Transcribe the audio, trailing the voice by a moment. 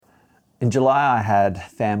In July, I had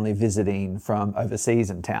family visiting from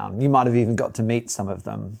overseas in town. You might have even got to meet some of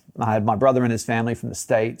them. I had my brother and his family from the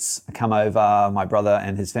States come over, my brother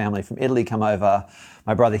and his family from Italy come over,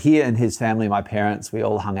 my brother here and his family, my parents, we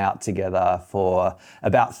all hung out together for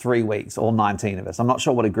about 3 weeks, all 19 of us. I'm not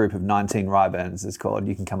sure what a group of 19 Ryburns is called.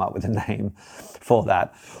 You can come up with a name for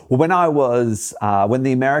that. Well, when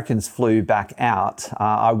the Americans flew back out,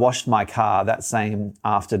 I washed my car that same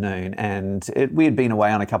afternoon, and we had been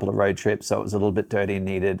away on a couple of road trips, so it was a little bit dirty and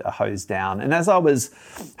needed a hose down. And as I was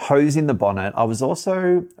hosing the bonnet, I was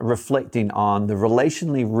also reflecting on the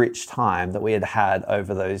relationally rich time that we had had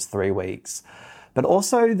over those 3 weeks, but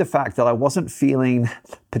also the fact that I wasn't feeling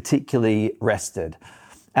particularly rested.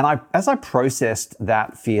 And as I processed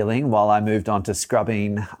that feeling while I moved on to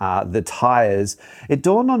scrubbing the tires, it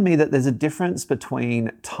dawned on me that there's a difference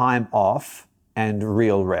between time off and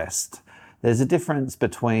real rest. There's a difference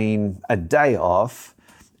between a day off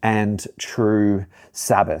and true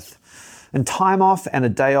Sabbath. And time off and a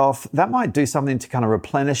day off, that might do something to kind of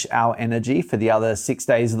replenish our energy for the other 6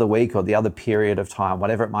 days of the week or the other period of time,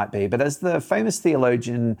 whatever it might be. But as the famous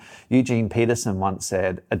theologian Eugene Peterson once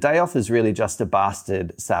said, a day off is really just a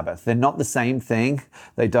bastard Sabbath. They're not the same thing.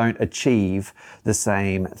 They don't achieve the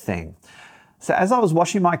same thing. So as I was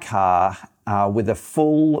washing my car with a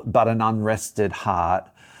full but an unrested heart,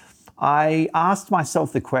 I asked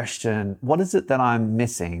myself the question, what is it that I'm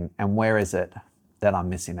missing and where is it that I'm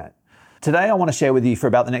missing it? Today, I want to share with you for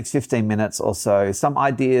about the next 15 minutes or so some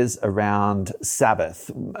ideas around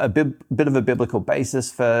Sabbath, a bit of a biblical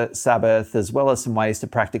basis for Sabbath, as well as some ways to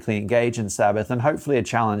practically engage in Sabbath, and hopefully a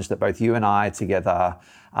challenge that both you and I together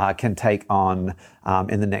can take on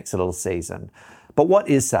in the next little season. But what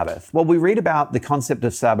is Sabbath? Well, we read about the concept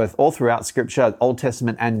of Sabbath all throughout Scripture, Old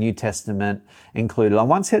Testament and New Testament included. I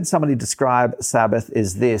once heard somebody describe Sabbath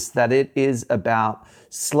as this, that it is about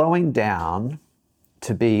slowing down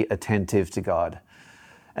to be attentive to God.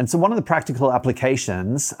 And so one of the practical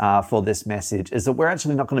applications for this message is that we're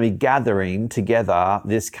actually not going to be gathering together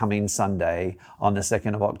this coming Sunday on the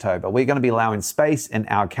 2nd of October. We're going to be allowing space in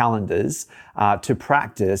our calendars to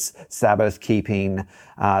practice Sabbath keeping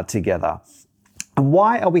together. And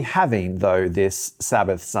why are we having, though, this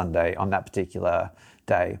Sabbath Sunday on that particular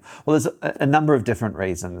day? Well, there's a number of different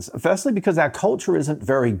reasons. Firstly, because our culture isn't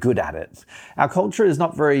very good at it. Our culture is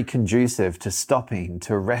not very conducive to stopping,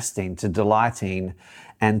 to resting, to delighting,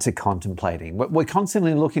 and to contemplating. We're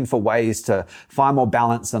constantly looking for ways to find more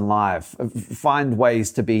balance in life, find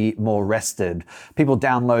ways to be more rested. People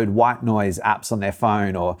download white noise apps on their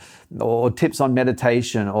phone or tips on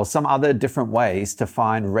meditation or some other different ways to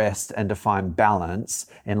find rest and to find balance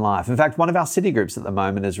in life. In fact, one of our city groups at the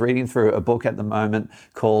moment is reading through a book at the moment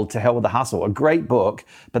called To Hell with the Hustle, a great book,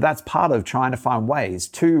 but that's part of trying to find ways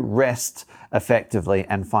to rest effectively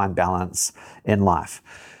and find balance in life.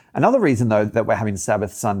 Another reason, though, that we're having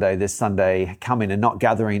Sabbath Sunday, this Sunday coming and not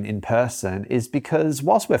gathering in person is because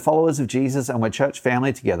whilst we're followers of Jesus and we're church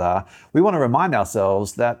family together, we want to remind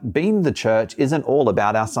ourselves that being the church isn't all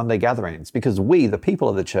about our Sunday gatherings, because we, the people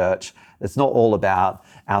of the church, it's not all about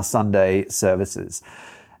our Sunday services.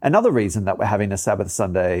 Another reason that we're having a Sabbath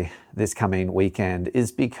Sunday this coming weekend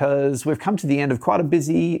is because we've come to the end of quite a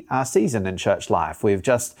busy season in church life. We've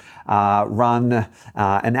just run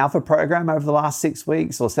an Alpha program over the last 6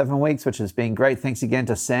 weeks or 7 weeks, which has been great. Thanks again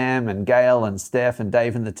to Sam and Gail and Steph and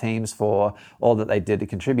Dave and the teams for all that they did to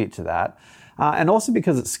contribute to that. And also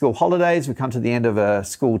because it's school holidays, we've come to the end of a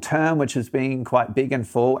school term, which has been quite big and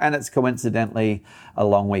full, and it's coincidentally a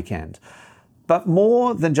long weekend. But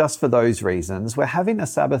more than just for those reasons, we're having a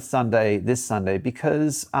Sabbath Sunday this Sunday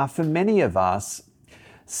because for many of us,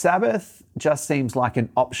 Sabbath just seems like an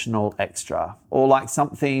optional extra, or like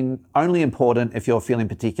something only important if you're feeling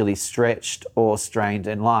particularly stretched or strained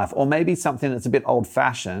in life, or maybe something that's a bit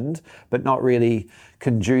old-fashioned but not really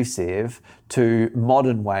conducive to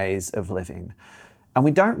modern ways of living. And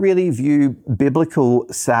we don't really view biblical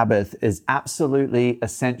Sabbath as absolutely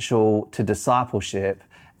essential to discipleship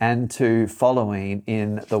and to following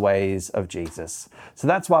in the ways of Jesus. So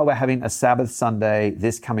that's why we're having a Sabbath Sunday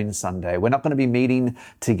this coming Sunday. We're not going to be meeting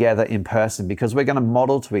together in person because we're going to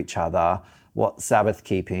model to each other what Sabbath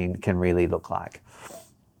keeping can really look like.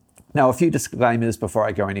 Now, a few disclaimers before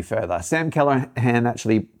I go any further. Sam Callahan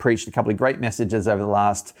actually preached a couple of great messages over the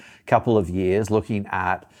last couple of years looking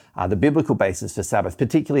at the biblical basis for Sabbath,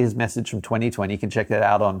 particularly his message from 2020. You can check that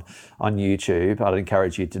out on YouTube. I'd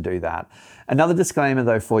encourage you to do that. Another disclaimer,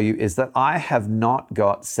 though, for you is that I have not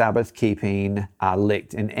got Sabbath keeping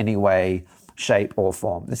licked in any way shape, or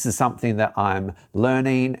form. This is something that I'm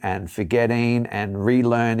learning and forgetting and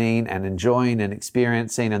relearning and enjoying and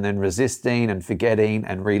experiencing and then resisting and forgetting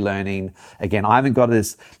and relearning again. I haven't got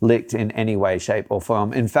this licked in any way, shape, or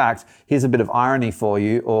form. In fact, here's a bit of irony for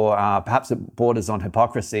you, or perhaps it borders on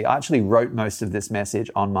hypocrisy. I actually wrote most of this message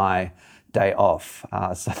on my day off.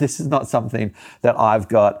 So this is not something that I've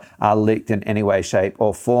got licked in any way, shape,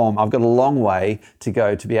 or form. I've got a long way to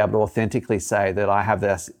go to be able to authentically say that I have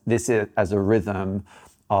this as a rhythm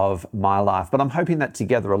of my life. But I'm hoping that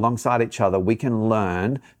together, alongside each other, we can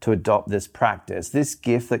learn to adopt this practice, this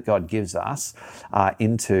gift that God gives us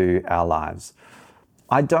into our lives.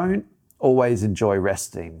 I don't always enjoy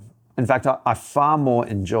resting. In fact, I far more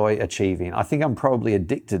enjoy achieving. I think I'm probably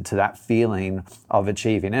addicted to that feeling of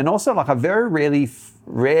achieving. And also, I very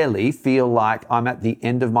rarely feel like I'm at the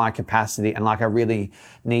end of my capacity and like I really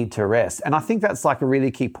need to rest. And I think that's a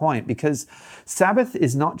really key point, because Sabbath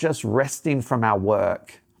is not just resting from our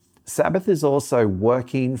work. Sabbath is also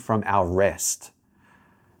working from our rest.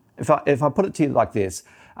 If I put it to you like this,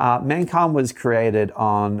 mankind was created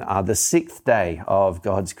on the sixth day of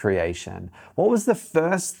God's creation. What was the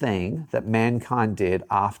first thing that mankind did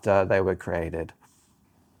after they were created?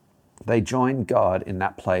 They joined God in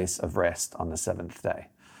that place of rest on the seventh day.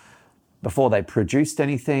 Before they produced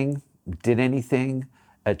anything, did anything,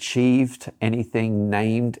 achieved anything,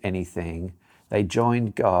 named anything, they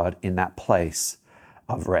joined God in that place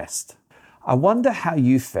of rest. I wonder how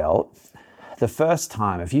you felt the first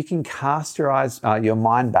time. If you can cast your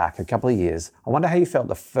mind back a couple of years, I wonder how you felt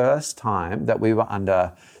the first time that we were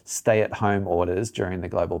under stay-at-home orders during the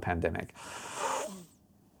global pandemic.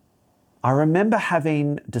 I remember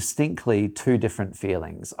having distinctly two different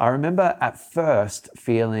feelings. I remember at first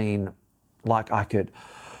feeling like I could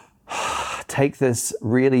take this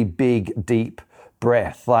really big, deep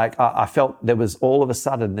breath. Like I felt there was all of a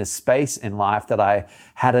sudden this space in life that I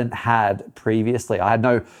hadn't had previously. I had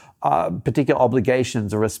no particular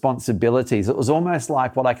obligations or responsibilities. It was almost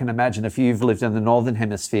like what I can imagine if you've lived in the Northern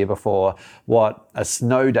Hemisphere before, what a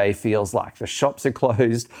snow day feels like. The shops are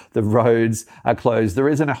closed, the roads are closed. There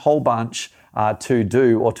isn't a whole bunch to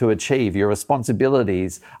do or to achieve. Your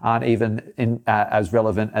responsibilities aren't even as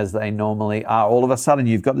relevant as they normally are. All of a sudden,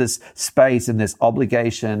 you've got this space and this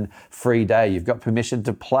obligation-free day. You've got permission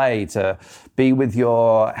to play, to be with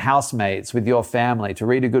your housemates, with your family, to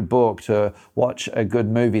read a good book, to watch a good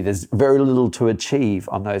movie. There's very little to achieve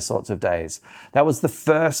on those sorts of days. That was the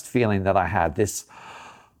first feeling that I had, this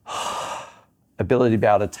ability to be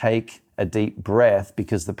able to take a deep breath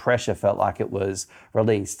because the pressure felt like it was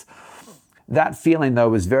released. That feeling, though,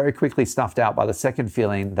 was very quickly snuffed out by the second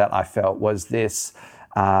feeling that I felt, was this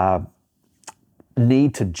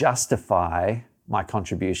need to justify my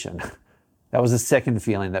contribution. That was the second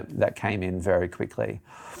feeling that came in very quickly.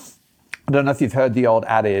 I don't know if you've heard the old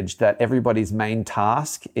adage that everybody's main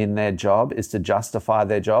task in their job is to justify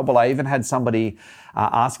their job. Well, I even had somebody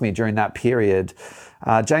ask me during that period,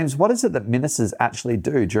 James, what is it that ministers actually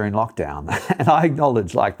do during lockdown? And I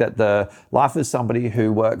acknowledge that the life of somebody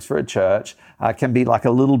who works for a church can be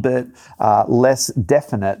a little bit less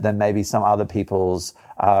definite than maybe some other people's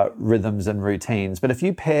rhythms and routines. But if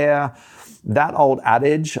you pair that old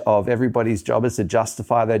adage of everybody's job is to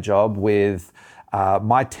justify their job with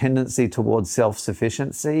my tendency towards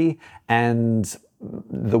self-sufficiency and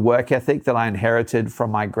the work ethic that I inherited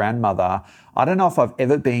from my grandmother, I don't know if I've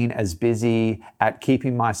ever been as busy at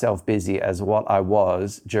keeping myself busy as what I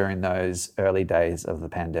was during those early days of the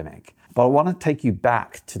pandemic. But I want to take you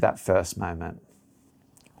back to that first moment,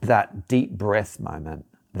 that deep breath moment,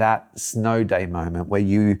 that snow day moment where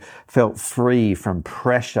you felt free from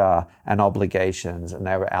pressure and obligations and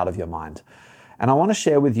they were out of your mind. And I want to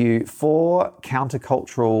share with you 4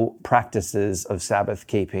 countercultural practices of Sabbath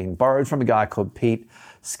keeping, borrowed from a guy called Pete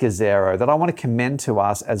Scazzero, that I want to commend to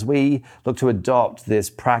us as we look to adopt this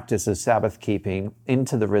practice of Sabbath keeping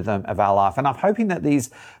into the rhythm of our life. And I'm hoping that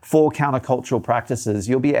these 4 countercultural practices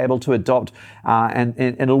you'll be able to adopt and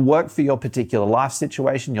it'll work for your particular life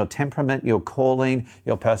situation, your temperament, your calling,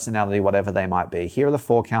 your personality, whatever they might be. Here are the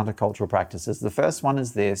 4 countercultural practices. The first one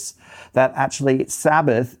is this, that actually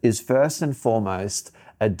Sabbath is first and foremost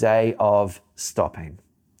a day of stopping.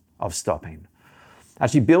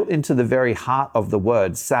 Actually, built into the very heart of the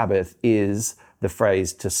word Sabbath is the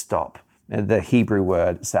phrase to stop, the Hebrew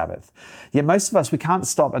word Sabbath. Yet most of us, we can't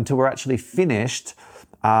stop until we're actually finished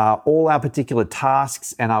all our particular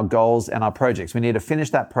tasks and our goals and our projects. We need to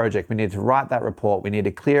finish that project. We need to write that report. We need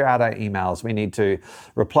to clear out our emails. We need to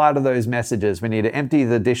reply to those messages. We need to empty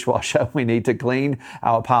the dishwasher. We need to clean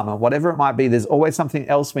our apartment. Whatever it might be, there's always something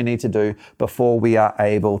else we need to do before we are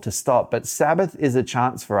able to stop. But Sabbath is a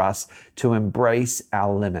chance for us to embrace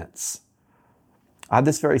our limits. I had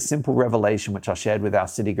this very simple revelation, which I shared with our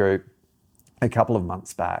city group a couple of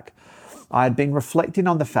months back. I had been reflecting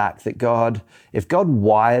on the fact that if God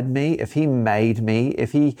wired me, if He made me,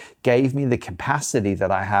 if He gave me the capacity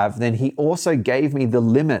that I have, then He also gave me the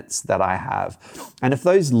limits that I have. And if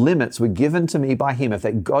those limits were given to me by Him, if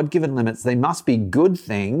they're God-given limits, they must be good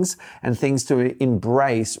things and things to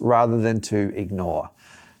embrace rather than to ignore.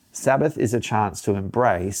 Sabbath is a chance to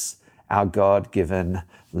embrace our God-given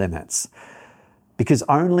limits, because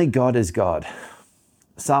only God is God.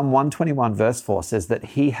 Psalm 121 verse 4 says that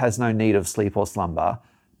He has no need of sleep or slumber,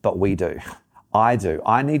 but we do. I do.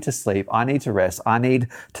 I need to sleep. I need to rest. I need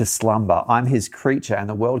to slumber. I'm His creature, and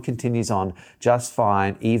the world continues on just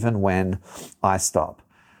fine even when I stop.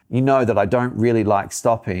 You know that I don't really like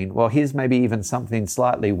stopping. Well, here's maybe even something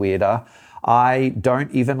slightly weirder. I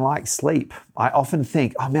don't even like sleep. I often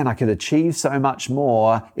think, oh man, I could achieve so much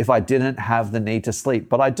more if I didn't have the need to sleep.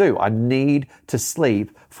 But I do. I need to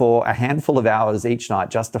sleep for a handful of hours each night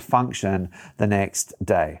just to function the next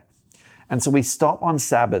day. And so we stop on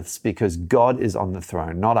Sabbaths because God is on the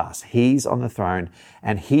throne, not us. He's on the throne,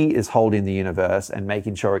 and He is holding the universe and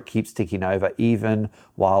making sure it keeps ticking over even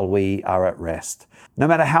while we are at rest. No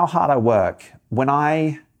matter how hard I work, when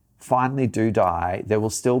I finally do die, there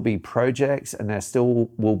will still be projects and there still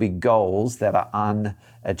will be goals that are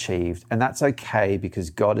unachieved. And that's okay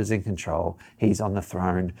because God is in control. He's on the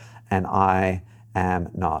throne and I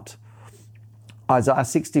am not. Isaiah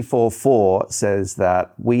 64:4 says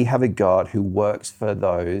that we have a God who works for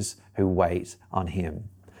those who wait on Him.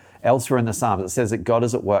 Elsewhere in the Psalms, it says that God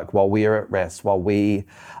is at work while we are at rest, while we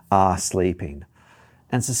are sleeping.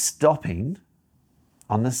 And so stopping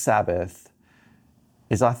on the Sabbath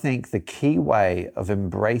is, I think, the key way of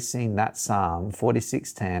embracing that Psalm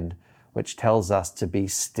 46:10, which tells us to be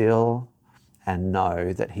still and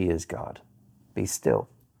know that He is God. Be still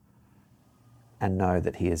and know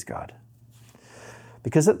that He is God.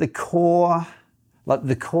 Because at the core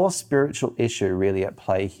spiritual issue really at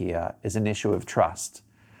play here is an issue of trust.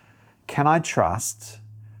 Can I trust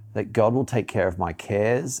that God will take care of my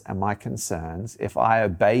cares and my concerns if I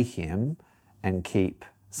obey Him and keep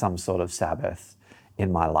some sort of Sabbath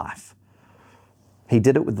in my life? He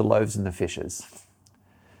did it with the loaves and the fishes.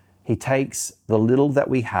 He takes the little that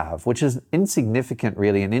we have, which is insignificant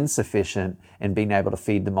really and insufficient in being able to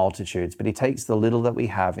feed the multitudes, but He takes the little that we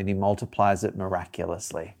have and He multiplies it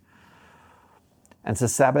miraculously. And so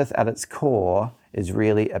Sabbath at its core is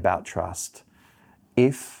really about trust.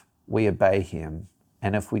 If we obey Him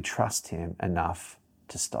and if we trust Him enough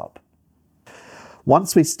to stop.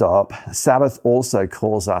 Once we stop, Sabbath also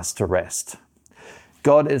calls us to rest.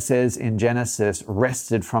 God, it says in Genesis,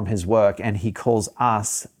 rested from His work, and He calls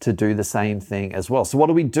us to do the same thing as well. So what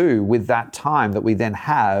do we do with that time that we then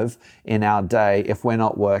have in our day if we're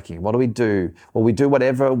not working? What do we do? Well, we do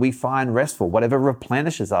whatever we find restful, whatever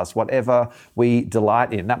replenishes us, whatever we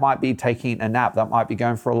delight in. That might be taking a nap. That might be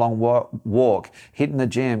going for a long walk, hitting the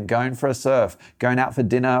gym, going for a surf, going out for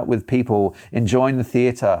dinner with people, enjoying the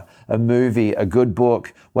theater, a movie, a good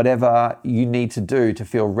book, whatever you need to do to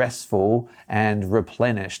feel restful and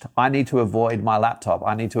replenished. I need to avoid my laptop.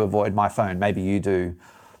 I need to avoid my phone. Maybe you do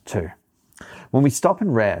too. When we stop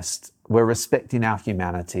and rest, we're respecting our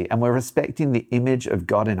humanity and we're respecting the image of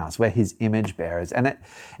God in us. We're His image bearers. And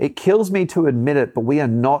it kills me to admit it, but we are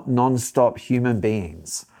not non-stop human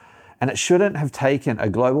beings. And it shouldn't have taken a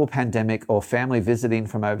global pandemic or family visiting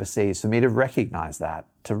from overseas for me to recognize that,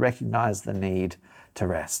 to recognize the need to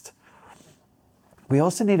rest. We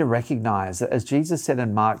also need to recognize that, as Jesus said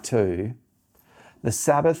in Mark 2, the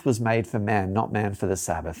Sabbath was made for man, not man for the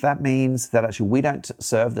Sabbath. That means that actually we don't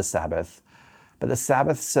serve the Sabbath, but the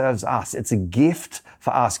Sabbath serves us. It's a gift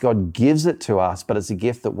for us. God gives it to us, but it's a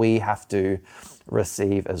gift that we have to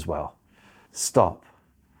receive as well. Stop,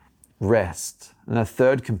 rest. And the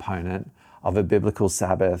third component of a biblical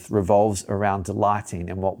Sabbath revolves around delighting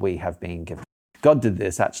in what we have been given. God did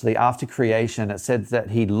this actually after creation. It said that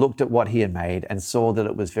He looked at what He had made and saw that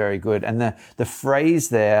it was very good. And the phrase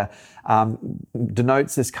there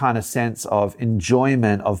denotes this kind of sense of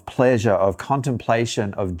enjoyment, of pleasure, of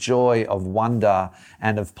contemplation, of joy, of wonder,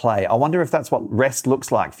 and of play. I wonder if that's what rest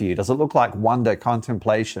looks like for you. Does it look like wonder,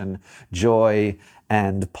 contemplation, joy,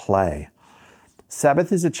 and play?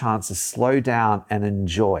 Sabbath is a chance to slow down and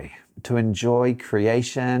enjoy. to enjoy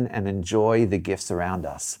creation and enjoy the gifts around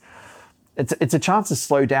us. It's a chance to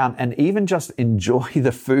slow down and even just enjoy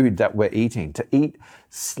the food that we're eating, to eat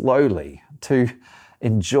slowly, to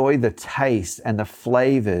enjoy the taste and the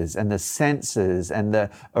flavors and the senses and the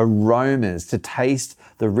aromas, to taste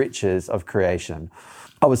the riches of creation.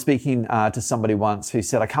 I was speaking to somebody once who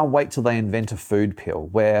said, I can't wait till they invent a food pill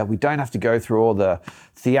where we don't have to go through all the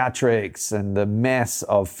theatrics and the mess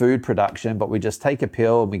of food production, but we just take a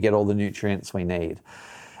pill and we get all the nutrients we need.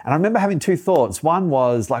 And I remember having two thoughts. One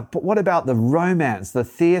was like, but what about the romance, the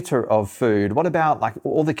theater of food? What about like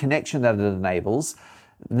all the connection that it enables?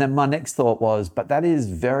 And then my next thought was, but that is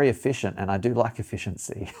very efficient, and I do like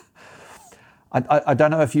efficiency. I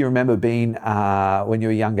don't know if you remember being, when you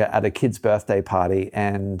were younger, at a kid's birthday party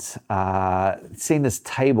and seeing this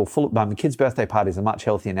table full of, kids' birthday parties are much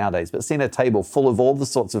healthier nowadays, but seeing a table full of all the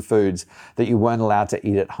sorts of foods that you weren't allowed to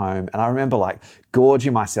eat at home. And I remember like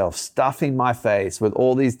gorging myself, stuffing my face with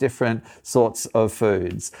all these different sorts of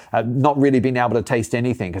foods, not really being able to taste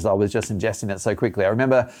anything because I was just ingesting it so quickly. I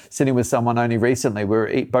remember sitting with someone only recently, we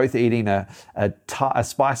were both eating a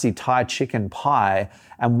spicy Thai chicken pie.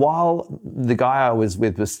 And while the guy I was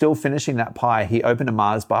with was still finishing that pie, he opened a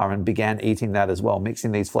Mars bar and began eating that as well,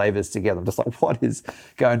 mixing these flavors together. I'm just like, what is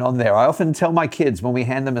going on there? I often tell my kids when we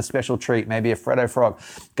hand them a special treat, maybe a Freddo Frog,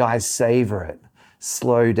 guys, savor it,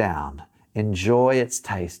 slow down, enjoy its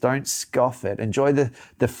taste, don't scoff it, enjoy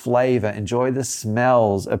the flavor, enjoy the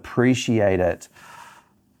smells, appreciate it.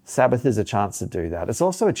 Sabbath is a chance to do that. It's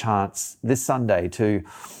also a chance this Sunday to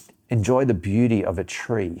enjoy the beauty of a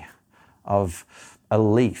tree, of a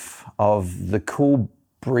leaf, of the cool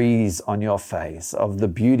breeze on your face, of the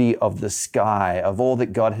beauty of the sky, of all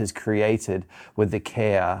that God has created with the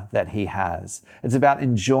care that He has. It's about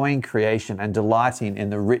enjoying creation and delighting in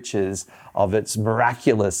the riches of its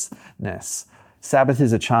miraculousness. Sabbath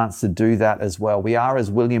is a chance to do that as well. We are, as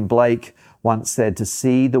William Blake once said, to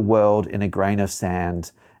see the world in a grain of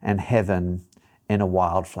sand and heaven in a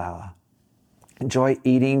wildflower. Enjoy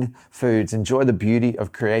eating foods, enjoy the beauty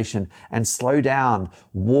of creation, and slow down,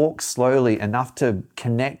 walk slowly enough to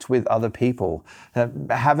connect with other people.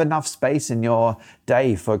 Have enough space in your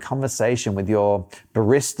day for conversation with your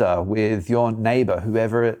barista, with your neighbor,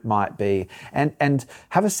 whoever it might be. And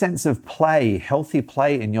have a sense of play, healthy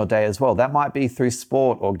play in your day as well. That might be through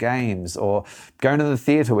sport or games or going to the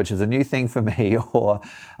theater, which is a new thing for me, or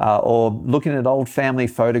looking at old family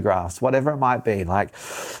photographs, whatever it might be. Like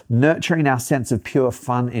nurturing our sense of pure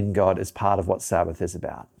fun in God is part of what Sabbath is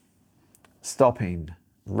about. Stopping,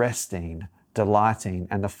 resting, delighting.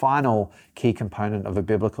 And the final key component of a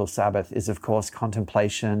biblical Sabbath is, of course,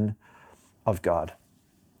 contemplation of God.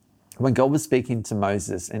 When God was speaking to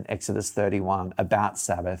Moses in Exodus 31 about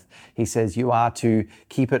Sabbath, He says, you are to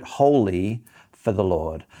keep it holy for the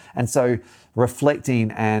Lord. And so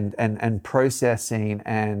reflecting and processing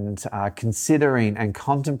and considering and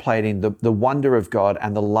contemplating the wonder of God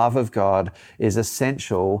and the love of God is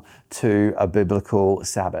essential to a biblical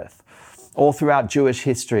Sabbath. All throughout Jewish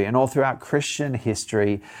history and all throughout Christian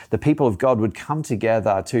history, the people of God would come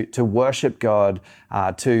together to worship God,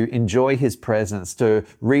 to enjoy His presence, to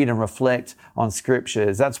read and reflect on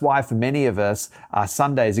scriptures. That's why for many of us,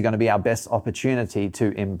 Sundays are going to be our best opportunity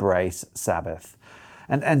to embrace Sabbath.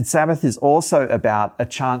 And Sabbath is also about a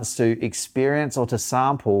chance to experience or to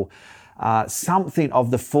sample something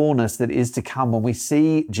of the fullness that is to come when we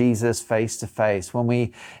see Jesus face to face, when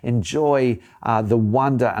we enjoy the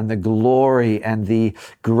wonder and the glory and the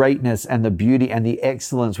greatness and the beauty and the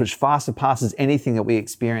excellence which far surpasses anything that we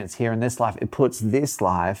experience here in this life. It puts this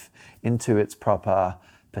life into its proper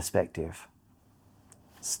perspective.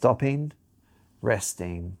 Stopping,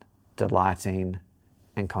 resting, delighting,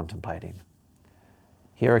 and contemplating.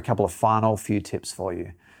 Here are a couple of final few tips for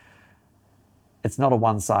you. It's not a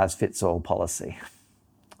one-size-fits-all policy.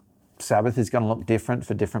 Sabbath is going to look different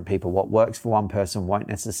for different people. What works for one person won't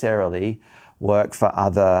necessarily work for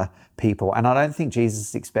other people. And I don't think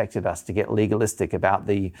Jesus expected us to get legalistic about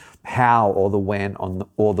the how or the when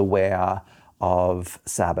or the where of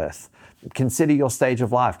Sabbath. Consider your stage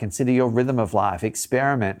of life. Consider your rhythm of life.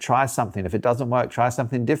 Experiment. Try something. If it doesn't work, try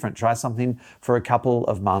something different. Try something for a couple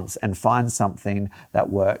of months and find something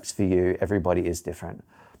that works for you. Everybody is different.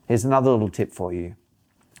 Here's another little tip for you.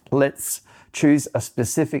 Let's choose a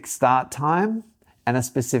specific start time and a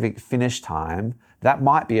specific finish time. That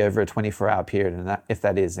might be over a 24-hour period, and if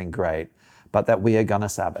that is, then great. But that we are going to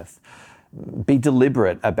Sabbath. Be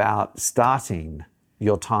deliberate about starting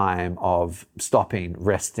your time of stopping,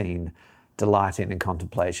 resting, delighting in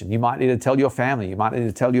contemplation. You might need to tell your family, you might need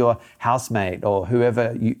to tell your housemate or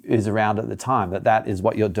whoever is around at the time that is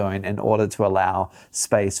what you're doing in order to allow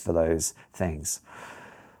space for those things.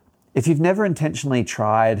 If you've never intentionally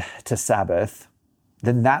tried to Sabbath,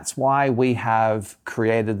 then that's why we have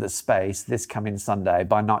created the space this coming Sunday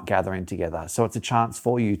by not gathering together. So it's a chance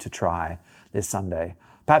for you to try this Sunday.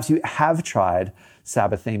 Perhaps you have tried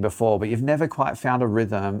Sabbathing before, but you've never quite found a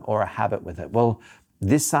rhythm or a habit with it. Well,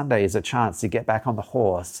 this Sunday is a chance to get back on the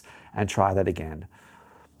horse and try that again.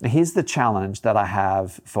 Now, here's the challenge that I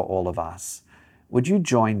have for all of us. Would you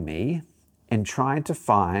join me in trying to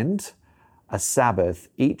find a Sabbath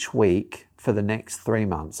each week for the next 3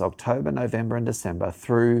 months, October, November, and December,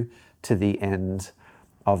 through to the end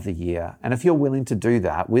of the year? And if you're willing to do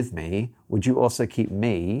that with me, would you also keep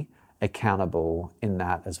me accountable in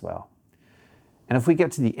that as well? And if we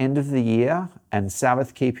get to the end of the year and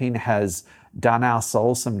Sabbath keeping has done our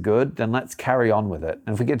soul some good, then let's carry on with it.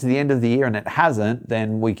 And if we get to the end of the year and it hasn't,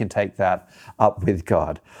 then we can take that up with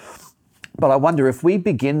God. But I wonder if we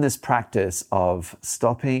begin this practice of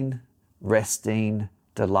stopping, resting,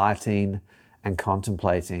 delighting, and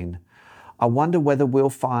contemplating, I wonder whether we'll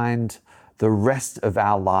find the rest of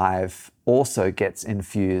our life also gets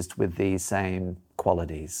infused with these same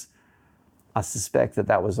qualities. I suspect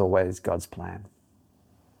that was always God's plan.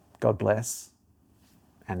 God bless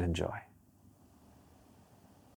and enjoy.